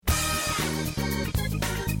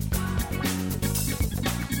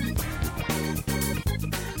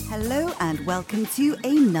Hello and welcome to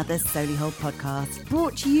another Solihull podcast,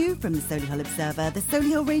 brought to you from the Solihull Observer, the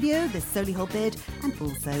Solihull Radio, the Solihull Bid, and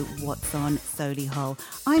also What's on Solihull.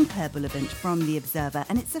 I'm Claire Bullivant from the Observer,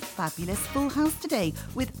 and it's a fabulous full house today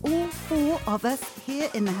with all four of us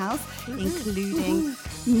here in the house, including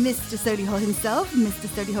Mr. Solihull himself, Mr.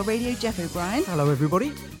 Solihull Radio, Geoff O'Brien. Hello,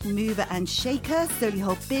 everybody. Mover and shaker,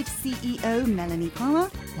 Solihull Bid CEO, Melanie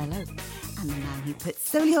Palmer. Hello. And the man who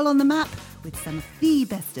puts Solihull on the map with some of the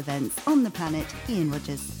best events on the planet, Ian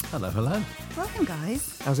Rogers. Hello, hello. Welcome,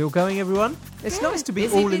 guys. How's it all going, everyone? It's nice to be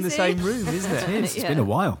all in the same room, isn't it? It is. It's been a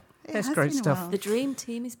while. That's great stuff. The dream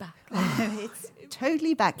team is back. It's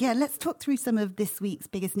totally back. Yeah, let's talk through some of this week's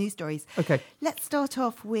biggest news stories. Okay. Let's start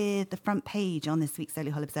off with the front page on this week's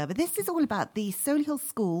Solihull Observer. This is all about the Solihull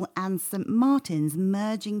School and St Martin's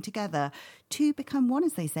merging together to become one,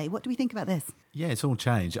 as they say. What do we think about this? Yeah, it's all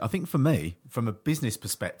changed. I think for me, from a business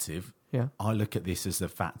perspective, Yeah. I look at this as the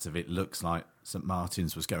fact of it looks like St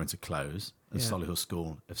Martin's was going to close and Yeah. Solihull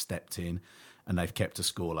School have stepped in and they've kept a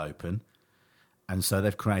school open. And so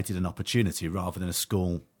they've created an opportunity rather than a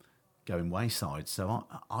school going wayside. So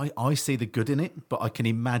I see the good in it, but I can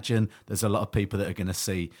imagine there's a lot of people that are going to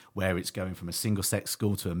see where it's going from a single-sex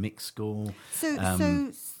school to a mixed school.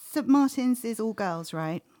 So St Martin's is all girls,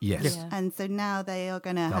 right? Yes. Yeah. And so now they are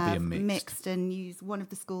going to They'll be have a mixed. mixed and use one of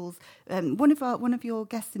the schools. One of your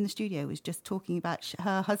guests in the studio was just talking about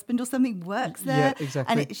her husband or something works there. Yeah,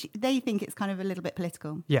 exactly. And they think it's kind of a little bit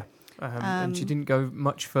political. Yeah. And she didn't go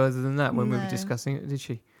much further than that when we were No. discussing it, did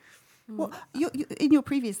she? Well, in your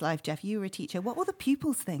previous life, Geoff, you were a teacher. What will the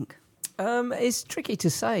pupils think? It's tricky to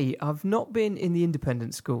say. I've not been in the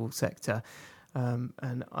independent school sector.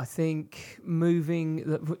 And I think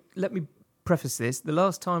let me preface this. The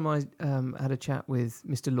last time I had a chat with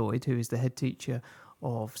Mr. Lloyd, who is the head teacher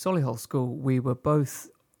of Solihull School, we were both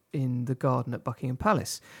in the garden at Buckingham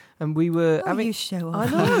Palace. And we were having... You show I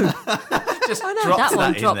off. know. Just I know, dropped that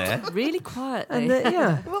one in dropped there. really quietly. And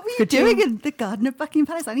yeah. What were you Could doing in the garden of Buckingham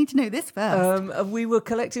Palace? I need to know this first. We were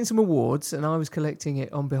collecting some awards, and I was collecting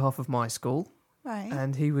it on behalf of my school. Right.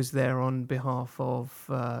 And he was there on behalf of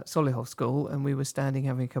Solihull School, and we were standing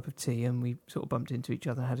having a cup of tea, and we sort of bumped into each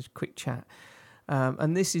other and had a quick chat.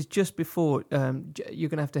 And this is just before, you're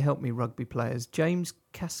going to have to help me, rugby players. James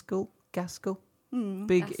Gaskell?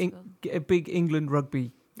 Big England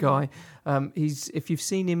rugby guy. If you've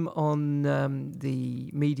seen him on the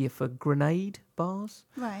media for Grenade Bars,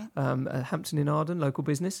 Right. at Hampton in Arden, local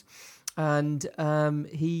business. And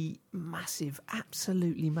absolutely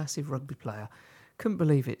massive rugby player. Couldn't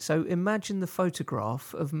believe it. So imagine the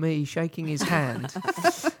photograph of me shaking his hand,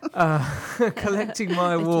 collecting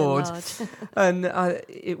my award, and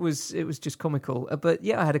it was just comical. But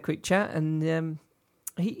yeah, I had a quick chat, and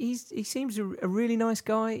he seems a really nice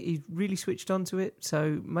guy. He's really switched onto it.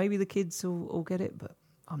 So maybe the kids will get it, but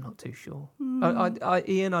I'm not too sure.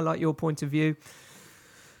 Ian, I like your point of view.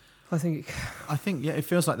 I think, yeah, it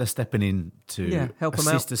feels like they're stepping in to help them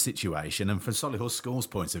assist out. the situation. And from Solihull School's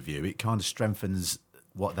point of view, it kind of strengthens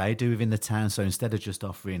what they do within the town. So instead of just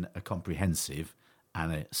offering a comprehensive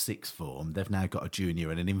and a sixth form, they've now got a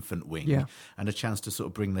junior and an infant wing and a chance to sort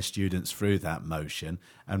of bring their students through that motion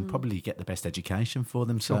and probably get the best education for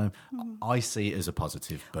them. So I see it as a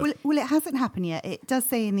positive. But Well, it hasn't happened yet. It does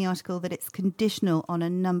say in the article that it's conditional on a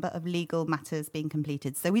number of legal matters being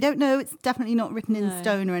completed. So we don't know. It's definitely not written in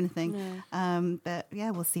stone or anything. No. But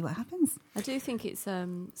yeah, we'll see what happens. I do think it's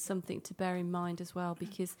something to bear in mind as well,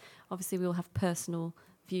 because obviously we all have personal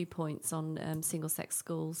viewpoints on single-sex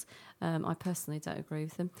schools. I personally don't agree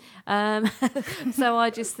with them. So I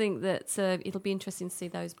just think that it'll be interesting to see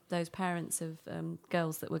those parents of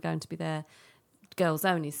girls that were going to be there,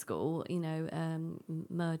 girls-only school,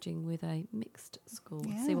 merging with a mixed school.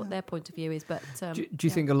 Yeah. See what their point of view is. But do you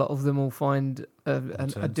think a lot of them will find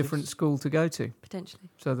a different school to go to? Potentially.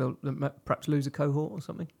 So they'll perhaps lose a cohort or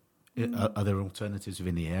something? Are there alternatives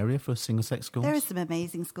within the area for single-sex schools? There are some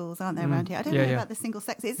amazing schools, aren't there, around here? I don't know about the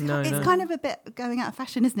single-sex. It's kind of a bit going out of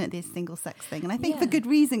fashion, isn't it, this single-sex thing? And I think for good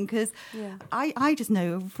reason, because I just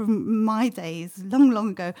know from my days, long,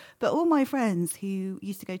 long ago, but all my friends who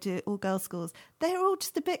used to go to all-girls schools, they're all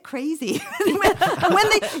just a bit crazy.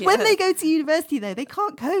 And when they go to university, though, they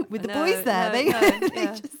can't cope with the boys there.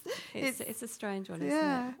 It's a strange one, isn't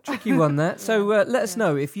it? Tricky one, that. So let us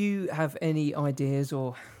know if you have any ideas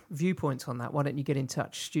or viewpoints on that, why don't you get in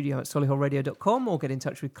touch, studio@solihullradio.com, or get in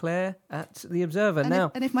touch with Claire at The Observer.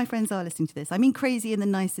 And if my friends are listening to this, I mean crazy in the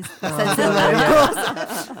nicest sense of the word,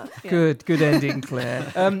 of course. Good ending,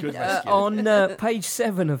 Claire. Good rescue. On page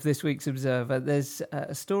 7 of this week's Observer, there's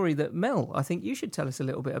a story that Mel, I think you should tell us a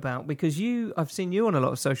little bit about, because I've seen you on a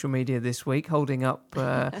lot of social media this week holding up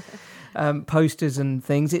posters and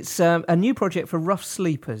things. It's a new project for rough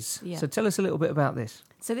sleepers. Yeah. So tell us a little bit about this.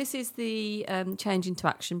 So this is the Change into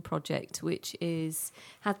Action project, which has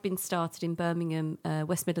been started in Birmingham.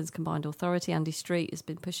 West Midlands Combined Authority, Andy Street, has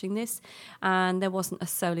been pushing this, and there wasn't a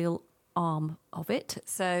Solihull arm of it.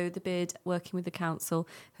 So the Bid, working with the council,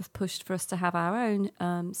 have pushed for us to have our own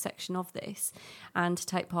section of this and to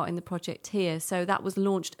take part in the project here. So that was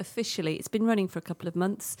launched officially. It's been running for a couple of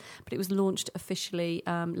months, but it was launched officially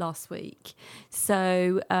last week.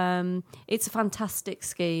 So it's a fantastic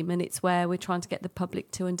scheme, and it's where we're trying to get the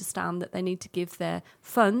public to understand that they need to give their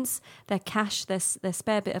funds, their cash, their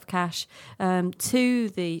spare bit of cash to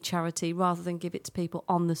the charity rather than give it to people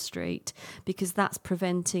on the street, because that's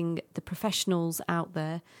preventing the professionals out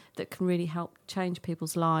there that can really help change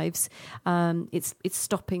people's lives. It's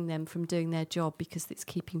stopping them from doing their job because it's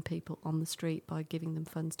keeping people on the street by giving them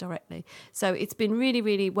funds directly. So it's been really,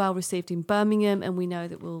 really well received in Birmingham, and we know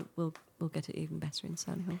that we'll get it even better in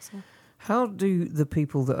Solihull. So. How do the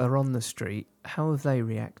people that are on the street, how have they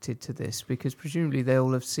reacted to this? Because presumably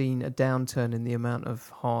they'll have seen a downturn in the amount of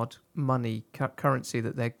hard money, currency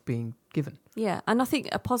that they're being given. Yeah, and I think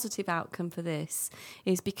a positive outcome for this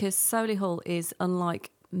is because Solihull is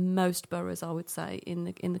unlike most boroughs, I would say, in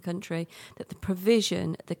the country, that the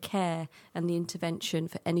provision, the care and the intervention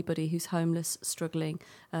for anybody who's homeless, struggling,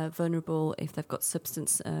 vulnerable, if they've got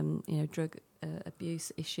substance, drug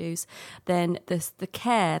abuse issues, then the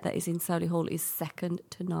care that is in Solihull is second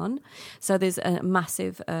to none. So there's a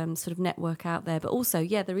massive sort of network out there. But also,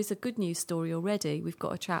 there is a good news story already. We've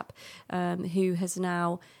got a chap who has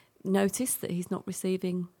now noticed that he's not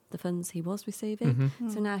receiving the funds he was receiving. Mm-hmm.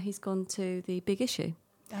 So now he's gone to the big issue.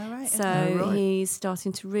 All right. So he's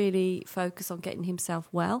starting to really focus on getting himself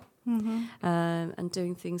well. Mm-hmm. And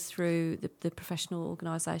doing things through the professional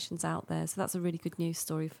organisations out there. So that's a really good news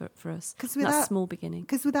story for us. That's a small beginning.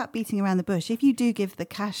 Because without beating around the bush, if you do give the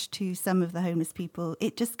cash to some of the homeless people,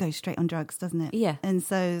 it just goes straight on drugs, doesn't it? Yeah. And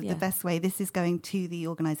so the best way, this is going to the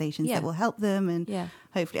organisations that will help them, and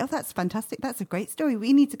hopefully, that's fantastic. That's a great story.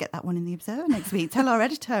 We need to get that one in the Observer next week. Tell our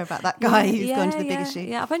editor about that guy who's gone to the big issue.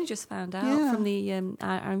 Yeah, I've only just found out from the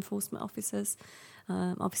our enforcement officers.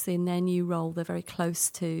 Obviously, in their new role, they're very close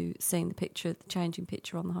to seeing the changing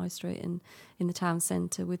picture on the high street and in the town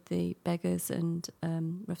centre with the beggars and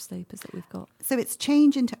rough sleepers that we've got. So it's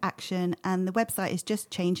Change Into Action, and the website is just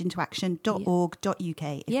changeintoaction.org.uk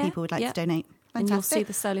if people would like to donate. Fantastic. And you'll see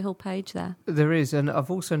the Solihull page there. There is, and I've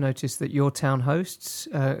also noticed that your town hosts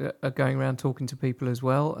are going around talking to people as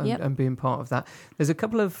well and being part of that. There's a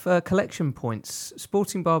couple of collection points: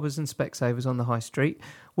 Sporting Barbers and Specsavers on the High Street,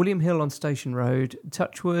 William Hill on Station Road,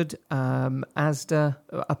 Touchwood, Asda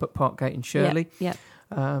up at Parkgate in Shirley.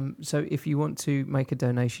 So if you want to make a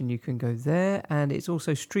donation, you can go there, and it's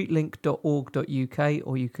also streetlink.org.uk,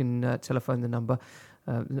 or you can telephone the number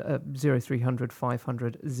 0300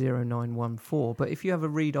 500 0914. But if you have a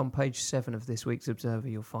read on page 7 of this week's Observer,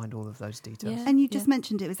 you'll find all of those details. And you just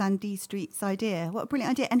mentioned it was Andy Street's idea. What a brilliant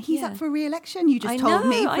idea. And he's up for re-election, you just told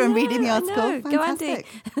me from reading the article. Fantastic.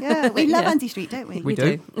 Go Andy. We love Andy Street, don't we? We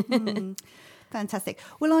do. Fantastic.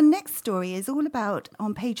 Well, our next story is all about,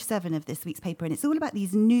 on page 7 of this week's paper, and it's all about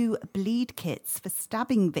these new bleed kits for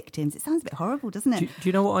stabbing victims. It sounds a bit horrible, doesn't it? Do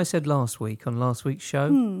you know what I said last week on last week's show?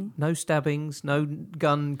 No stabbings, no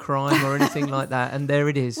gun crime or anything like that. And there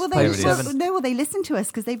it is. Well, page 7. They listen to us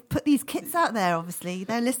because they've put these kits out there, obviously.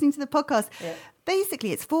 They're listening to the podcast. Yeah.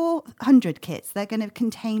 Basically, it's 400 kits. They're going to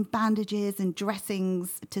contain bandages and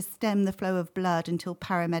dressings to stem the flow of blood until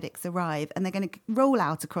paramedics arrive. And they're going to roll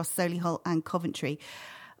out across Solihull and Coventry.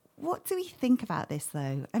 What do we think about this,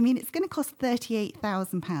 though? I mean, it's going to cost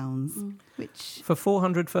 £38,000, which... For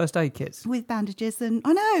 400 first aid kits? With bandages and...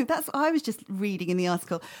 I know, that's what I was just reading in the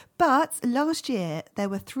article. But last year, there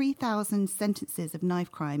were 3,000 sentences of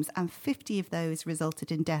knife crimes, and 50 of those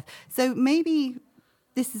resulted in death. So maybe...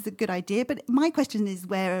 this is a good idea, but my question is,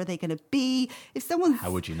 where are they going to be? If someone,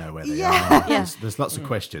 how would you know where they are? There's lots of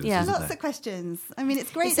questions. Yeah, isn't lots there? of questions. I mean,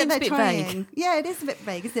 it's great that they're trying. Vague. Yeah, it is a bit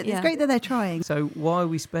vague, isn't it? It's great that they're trying. So why are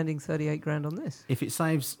we spending $38,000 on this? If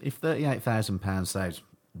 £38,000 saves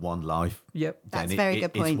one life, that's a very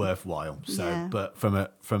good point. It's worthwhile. So, but from a,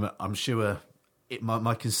 I'm sure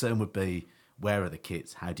my concern would be, where are the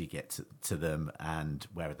kits, how do you get to them, and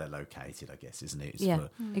where are they located, I guess, isn't it?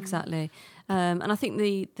 Exactly. And I think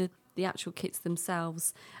the actual kits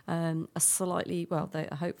themselves are slightly, they're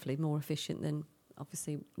hopefully more efficient than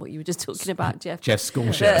obviously what you were just talking about, Geoff. Jeff's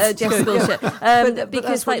school shirt. Jeff's school shirt.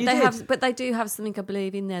 Because they do have something, I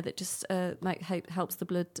believe, in there that just helps the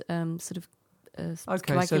blood sort of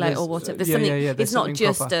coagulate so or whatever. There's something. It's not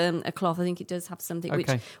just proper. a cloth. I think it does have something.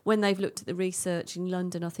 Which, when they've looked at the research in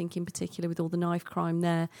London, I think in particular with all the knife crime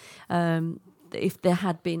there, if there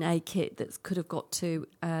had been a kit that could have got to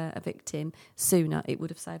a victim sooner, it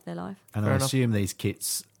would have saved their life. And I assume these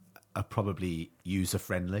kits are probably user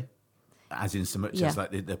friendly. As in so much as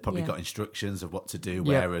like they've probably got instructions of what to do,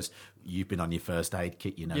 whereas you've been on your first aid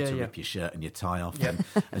kit, to rip your shirt and your tie off,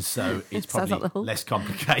 and so it's probably less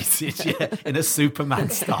complicated, in a Superman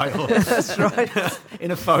style. That's right.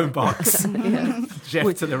 In a phone box.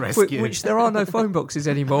 Geoff to the rescue. Which there are no phone boxes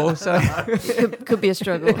anymore, so could be a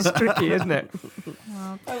struggle. It's tricky, isn't it?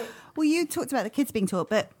 Well, you talked about the kids being taught,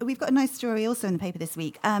 but we've got a nice story also in the paper this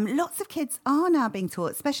week. Lots of kids are now being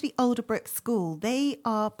taught, especially Alderbrook School. They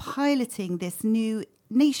are piloting this new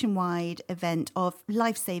nationwide event of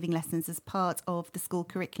life-saving lessons as part of the school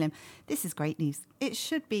curriculum. This is great news. It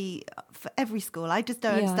should be for every school. I just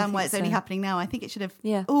don't understand why it's only happening now. I think it should have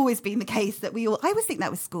always been the case that I always think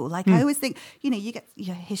that was school. Like I always think, you get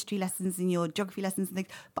your history lessons and your geography lessons and things.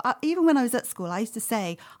 But even when I was at school, I used to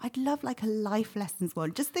say, I'd love like a life lessons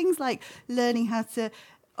one. Just things like learning how to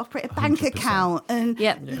operate a bank 100%. account and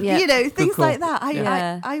things like that.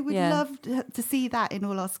 I would love to see that in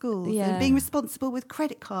all our schools, and being responsible with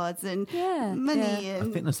credit cards and money. And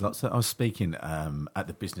I think there's lots. I was speaking at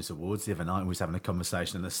the Business Awards the other night, and we was having a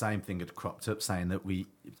conversation, and the same thing had cropped up, saying that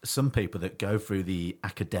some people that go through the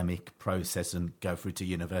academic process and go through to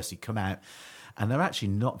university come out, and they're actually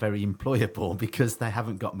not very employable because they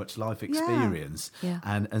haven't got much life experience.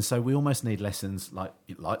 And so we almost need lessons like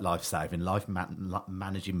life-saving,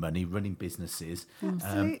 managing money, running businesses.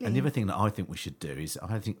 And the other thing that I think we should do is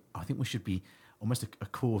I think we should be almost a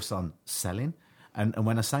course on selling. And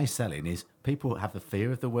when I say selling is people have the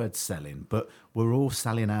fear of the word selling, but we're all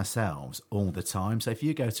selling ourselves all the time. So if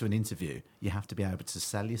you go to an interview, you have to be able to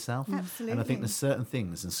sell yourself. Absolutely. And I think there's certain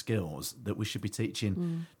things and skills that we should be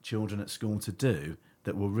teaching children at school to do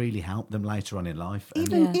that will really help them later on in life.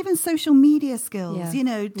 Even social media skills,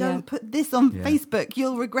 don't put this on Facebook.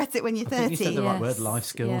 You'll regret it when you're 30. I think you said the right word, life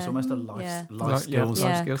skills, almost a life skills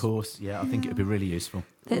course. Yeah, I think it would be really useful.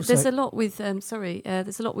 There's a lot with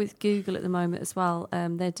there's a lot with Google at the moment as well.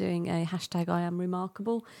 They're doing a hashtag I am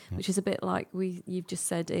remarkable, which is a bit like you've just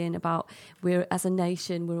said, Ian, about as a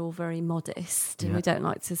nation we're all very modest and we don't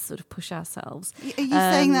like to sort of push ourselves. Are you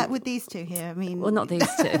saying that with these two here? I mean, well, not these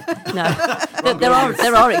two. No,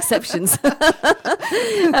 there are exceptions.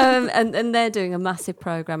 And they're doing a massive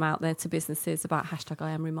program out there to businesses about hashtag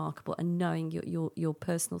I am remarkable and knowing your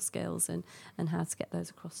personal skills and how to get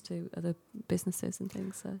those across to other businesses and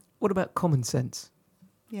things. So. What about common sense?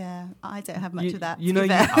 Yeah, I don't have much of that.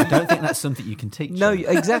 I don't think that's something you can teach. No,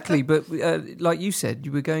 exactly. But like you said,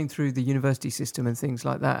 you were going through the university system and things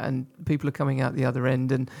like that, and people are coming out the other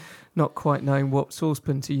end and not quite knowing what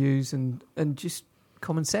saucepan to use and just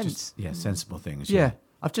common sense. Sensible things. Yeah.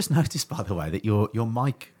 I've just noticed, by the way, that your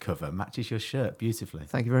mic cover matches your shirt beautifully.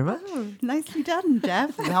 Thank you very much. Oh, nicely done,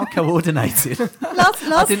 Geoff. Well coordinated.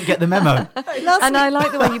 I didn't get the memo. I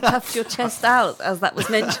like the way you puffed your chest out as that was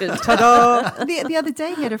mentioned. Ta-da! The other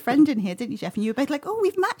day you had a friend in here, didn't you, Geoff? And you were both like, oh,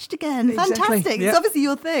 we've matched again. Exactly. Fantastic. It's obviously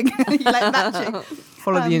your thing. You like matching.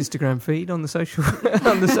 Follow the Instagram feed on the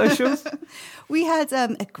socials. We had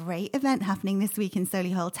a great event happening this week in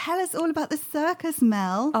Solihull. Tell us all about the circus,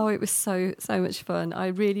 Mel. Oh, it was so much fun.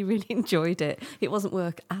 I really, really enjoyed it. It wasn't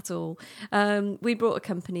work at all. We brought a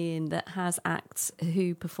company in that has acts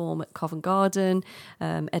who perform at Covent Garden,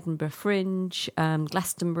 Edinburgh Fringe,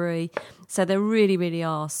 Glastonbury. So they really, really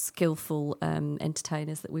are skillful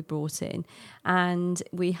entertainers that we brought in. And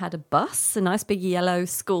we had a bus, a nice big yellow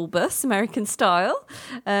school bus, American style,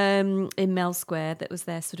 in Mel Square that was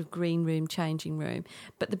their sort of green room, changing room.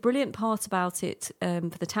 But the brilliant part about it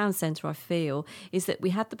for the town centre, I feel, is that we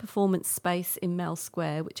had the performance space in Mel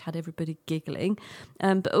Square, which had everybody giggling.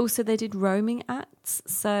 But also they did roaming acts.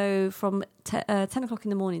 So from 10 o'clock in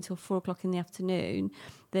the morning till 4 o'clock in the afternoon,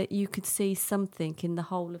 that you could see something in the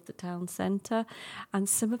whole of the town centre, and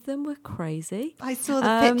some of them were crazy. I saw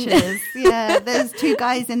the pictures. Yeah, there's two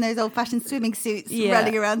guys in those old-fashioned swimming suits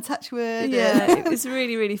running around Touchwood. Yeah, it was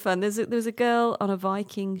really, really fun. There was a girl on a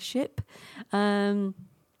Viking ship.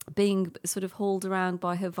 being sort of hauled around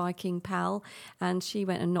by her Viking pal, and she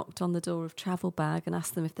went and knocked on the door of Travel Bag and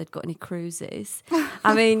asked them if they'd got any cruises.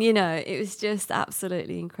 I mean, it was just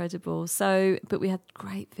absolutely incredible. So, but we had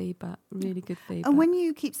great feedback, really good feedback. And when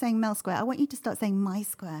you keep saying Mel Square, I want you to start saying My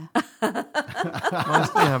Square.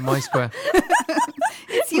 My Square.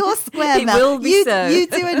 It's your square, It Mel. will be so. You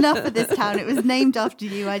do enough for this town. It was named after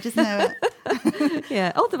you. I just know it.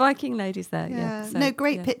 Yeah. Oh, the Viking ladies there. Yeah. So,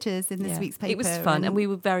 great pictures in this week's paper. It was fun, and we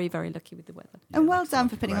were very, very lucky with the weather. And well done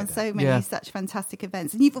for putting on so many such fantastic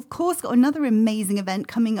events. And you've, of course, got another amazing event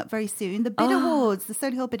coming up very soon, the Bid Awards, the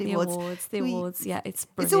Solihull Bid Awards. The awards, yeah, it's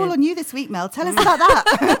brilliant. It's all on you this week, Mel. Tell us about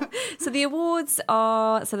that. So the awards the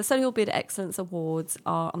Solihull Bid Excellence Awards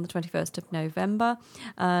are on the 21st of November.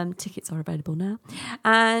 Tickets are available now.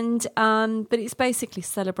 And but it's basically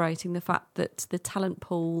celebrating the fact that the talent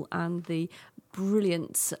pool and the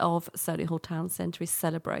brilliance of Solihull Town Centre is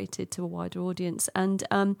celebrated to a wider audience. And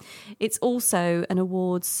it's also an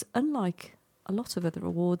awards, unlike a lot of other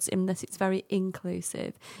awards, in that it's very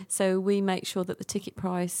inclusive. So we make sure that the ticket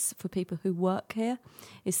price for people who work here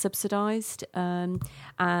is subsidised, and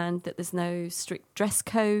that there's no strict dress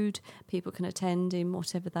code. People can attend in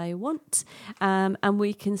whatever they want, and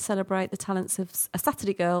we can celebrate the talents of a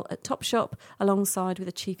Saturday girl at Topshop alongside with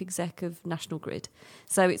a chief exec of National Grid.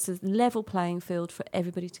 So it's a level playing field for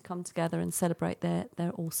everybody to come together and celebrate their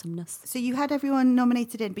awesomeness. So you had everyone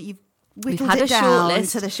nominated in, but you've We've whittled had it a down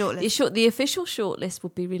shortlist. to the shortlist. The official shortlist will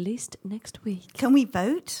be released next week. Can we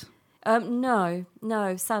vote? No,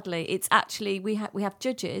 sadly. It's actually, we have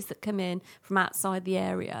judges that come in from outside the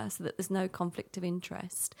area so that there's no conflict of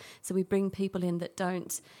interest. So we bring people in that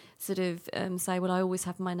don't sort of say, well, I always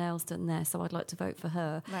have my nails done there, so I'd like to vote for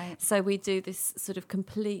her. Right. So we do this sort of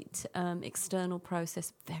complete external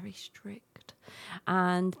process, very strict.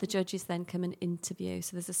 And the judges then come and interview.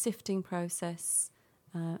 So there's a sifting process.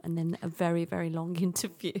 And then a very, very long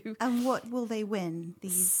interview. And what will they win?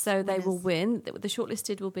 So they will win. The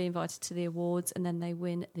shortlisted will be invited to the awards, and then they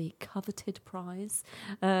win the coveted prize.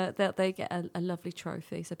 They get a lovely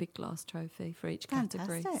trophy, so a big glass trophy for each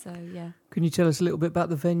category. Fantastic. So, yeah. Can you tell us a little bit about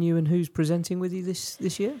the venue and who's presenting with you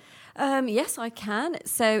this year? Yes, I can.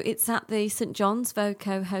 So it's at the St John's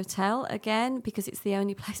Voco Hotel again, because it's the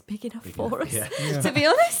only place big enough for us, to be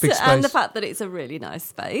honest. And the fact that it's a really nice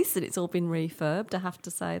space and it's all been refurbed, I have to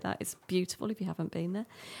say that it's beautiful if you haven't been there.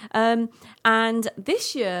 And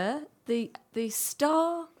this year, the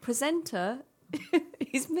star presenter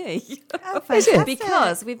is me. Oh, fantastic.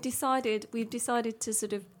 Because we've decided to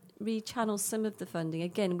sort of rechannel some of the funding.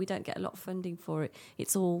 Again, we don't get a lot of funding for it.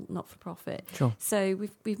 It's all not for profit. Sure. So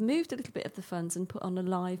we've moved a little bit of the funds and put on a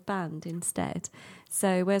live band instead.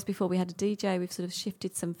 So whereas before we had a DJ, we've sort of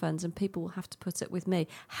shifted some funds and people will have to put it with me.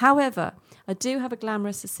 However, I do have a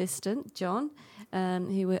glamorous assistant, John,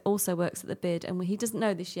 who also works at the Bid, and he doesn't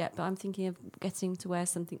know this yet, but I'm thinking of getting to wear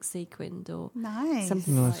something sequined or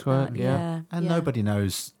something Nice like work, that. yeah. And nobody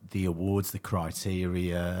knows the awards, the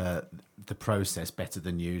criteria, the process better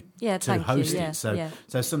than you to host it.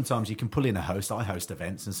 So sometimes you can pull in a host. I host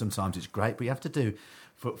events, and sometimes it's great, but you have to do,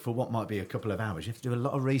 for what might be a couple of hours, you have to do a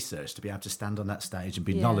lot of research to be able to stand on that stage and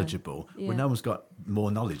be knowledgeable when no one's got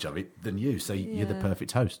more knowledge of it than you. So you're the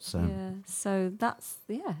perfect host. So that's,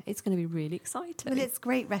 it's going to be really exciting. Well, it's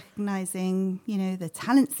great recognising, the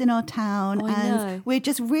talents in our town. I know. We're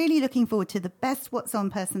just really looking forward to the best What's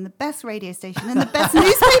On person, the best radio station and the best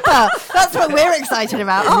newspaper. That's what we're excited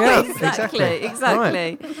about, aren't we? Exactly.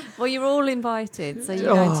 Right. Well, you're all invited, so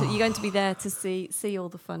you're going to be there to see all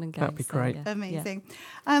the fun and games. That'd be great. So, Amazing.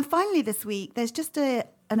 Finally, this week, there's just an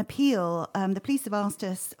appeal. The police have asked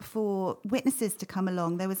us for witnesses to come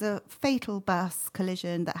along. There was a fatal bus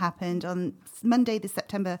collision that happened on Monday,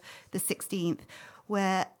 September the 16th,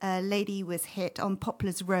 where a lady was hit on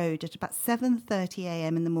Poplars Road at about 7:30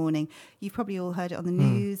 a.m. in the morning. You've probably all heard it on the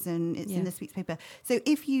news, and it's in this week's paper. So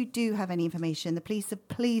if you do have any information, the police have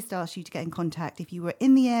pleased asked you to get in contact. If you were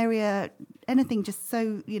in the area, anything, just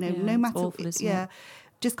so, no matter... awful, isn't it?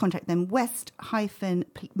 Just contact them,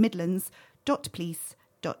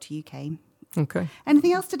 west-midlands.police.uk. Okay.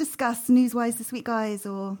 Anything else to discuss news-wise this week, guys,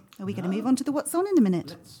 or are we going to move on to the What's On in a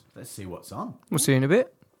minute? Let's see what's on. We'll see you in a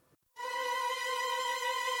bit.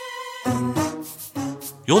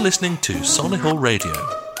 You're listening to Solihull Radio.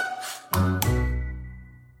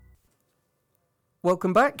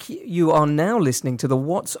 Welcome back. You are now listening to the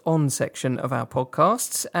What's On section of our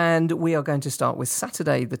podcasts, and we are going to start with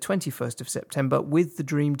Saturday, the 21st of September, with the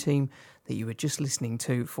Dream Team, that you were just listening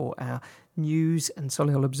to for our news and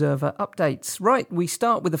Solihull Observer updates. Right, we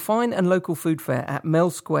start with the fine and local food fair at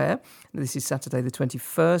Mill Square. This is Saturday the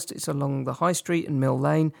 21st. It's along the High Street and Mill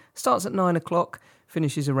Lane. Starts at 9 o'clock,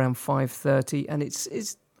 finishes around 5:30. And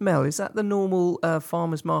it's Mel, is that the normal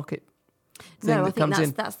farmers market? No, I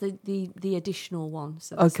think that's the additional one.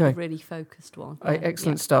 So that's the really focused one.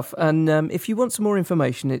 Excellent stuff. And if you want some more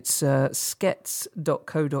information, it's skets.co.uk,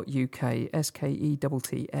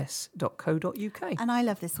 sketts.co.uk. And I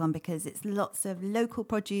love this one because it's lots of local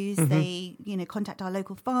produce. They, contact our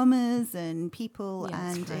local farmers and people,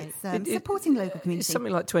 and it's supporting local community. It's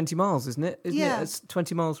something like 20 miles, isn't it? It's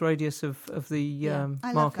 20 miles radius of the I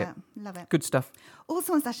market. Love it. Good stuff.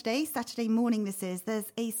 Also on Saturday morning there's a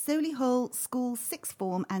Solihull School Sixth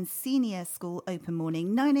Form and Senior School open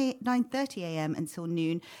morning, 9:30am until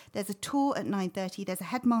noon. There's a tour at 9:30. There's a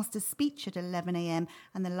headmaster's speech at 11am,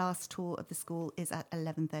 and the last tour of the school is at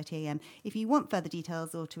 11:30am. If you want further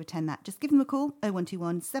details or to attend that, just give them a call,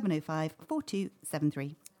 0121 705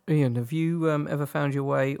 4273. Ian, have you ever found your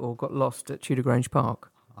way or got lost at Tudor Grange Park?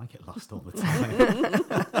 I get lost all the time.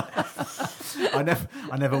 I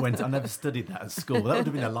never studied that at school. That would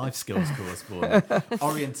have been a life skills course for me.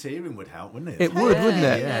 Orienteering would help, wouldn't it? It would, wouldn't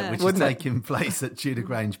it? Yeah, which is taking place at Tudor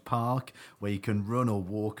Grange Park, where you can run or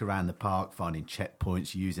walk around the park, finding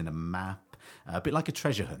checkpoints using a map. A bit like a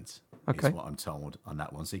treasure hunt. Okay. Is what I'm told on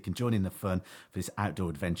that one. So you can join in the fun for this outdoor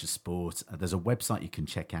adventure sport. There's a website you can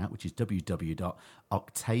check out, which is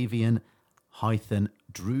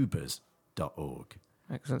www.octavian-drubers.org.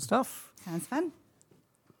 Excellent stuff. Sounds fun.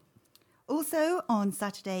 Also on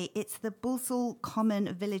Saturday, it's the Balsall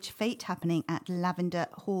Common Village Fete happening at Lavender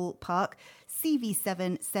Hall Park.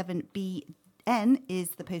 CV77BN is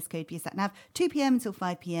the postcode for your sat-nav. 2pm until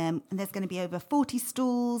 5pm, and there's going to be over 40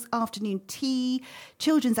 stalls, afternoon tea,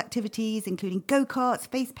 children's activities, including go-karts,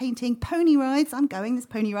 face painting, pony rides. I'm going, there's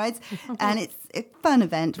pony rides. And it's a fun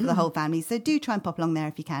event for the whole family, so do try and pop along there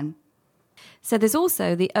if you can. So there's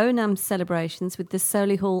also the Onam celebrations with the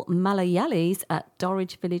Solihull Malayalis at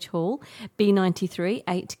Dorridge Village Hall, B93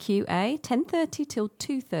 8QA, 10:30 till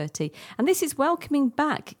 2:30. And this is welcoming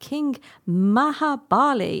back King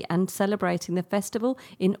Mahabali and celebrating the festival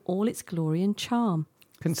in all its glory and charm.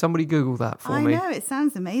 Can somebody Google that for me? I know, it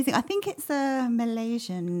sounds amazing. I think it's a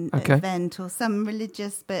Malaysian event or some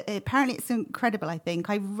religious, but apparently it's incredible, I think.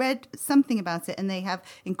 I read something about it, and they have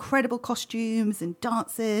incredible costumes and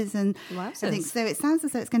dances and everything. So it sounds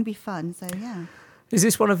as though it's going to be fun. So, yeah. Is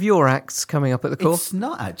this one of your acts coming up at the course? It's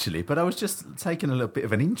not actually, but I was just taking a little bit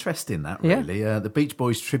of an interest in that, really. The Beach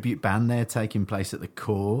Boys tribute band there taking place at the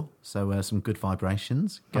core. So some good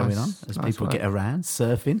vibrations going on as people get around,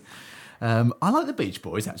 surfing. I like the Beach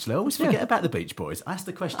Boys, actually. I always forget about the Beach Boys. I asked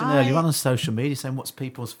the question earlier on social media saying what's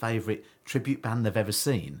people's favourite tribute band they've ever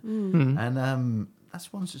seen. And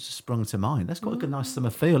that's one that's just sprung to mind. That's got a good, nice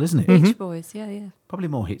summer feel, isn't it? Beach Boys, yeah. Probably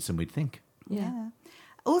more hits than we'd think. Yeah.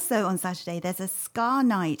 Also on Saturday, there's a Scar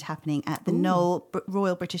Night happening at the Knoll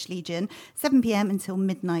Royal British Legion, 7pm until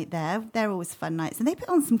midnight there. They're always fun nights. And they put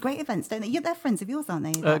on some great events, don't they? They're friends of yours,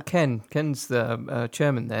 aren't they? Ken's the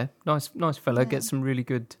chairman there. Nice fella. Gets some really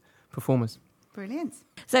good performers. Brilliant.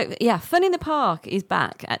 So, Fun in the Park is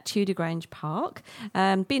back at Tudor Grange Park,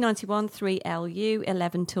 B91 3LU,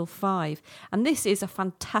 11 till 5. And this is a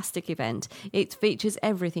fantastic event. It features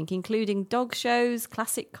everything, including dog shows,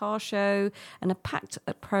 classic car show, and a packed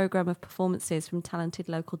programme of performances from talented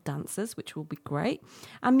local dancers, which will be great,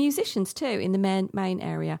 and musicians too in the main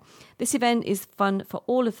area. This event is fun for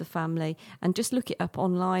all of the family, and just look it up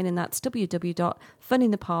online, and that's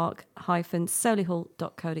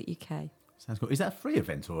www.funinthepark-solihull.co.uk. Sounds good. Is that a free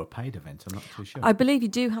event or a paid event? I'm not too sure. I believe you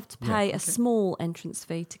do have to pay a small entrance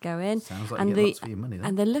fee to go in. Sounds like you get lots for your money then.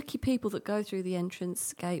 And the lucky people that go through the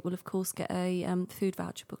entrance gate will, of course, get a food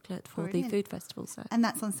voucher booklet for the food festival. So. And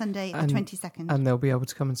that's on Sunday the 22nd. And they'll be able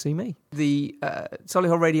to come and see me. The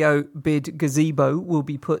Solihull Radio Bid gazebo will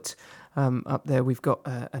be put up there. We've got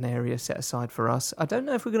an area set aside for us. I don't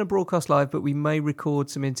know if we're going to broadcast live, but we may record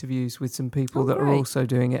some interviews with some people that are also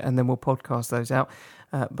doing it, and then we'll podcast those out.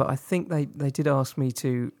 But I think they did ask me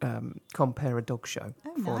to compare a dog show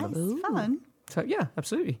for them. Nice. Fun. So, yeah,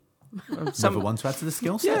 absolutely. Another one to add to the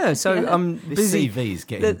skill set. Yeah, so I'm busy. This CV is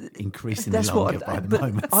getting increasingly longer by the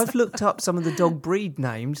moment. I've looked up some of the dog breed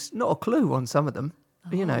names. Not a clue on some of them.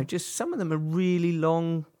 Just some of them are really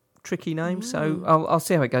long, tricky names. So I'll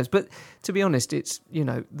see how it goes. But to be honest, it's,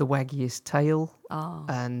 the waggiest tail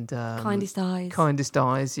and kindest eyes. Kindest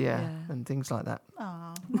eyes, and things like that.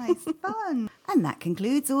 Oh, nice fun. And that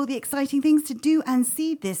concludes all the exciting things to do and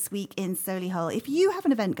see this week in Solihull. If you have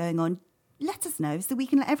an event going on, let us know so we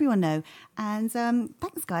can let everyone know. And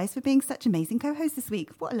thanks, guys, for being such amazing co-hosts this week.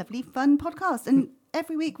 What a lovely, fun podcast. And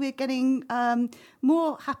every week we're getting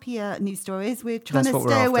more happier news stories. We're trying to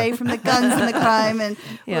stay away from the guns and the crime. And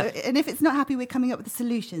if it's not happy, we're coming up with the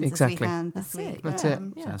solutions as we found this week. That's it.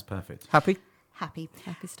 Sounds perfect. Happy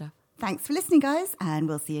stuff. Thanks for listening, guys, and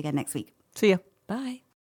we'll see you again next week. See ya. Bye.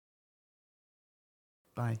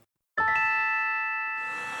 Bye.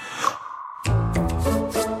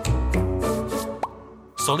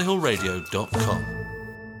 Solihullradio.com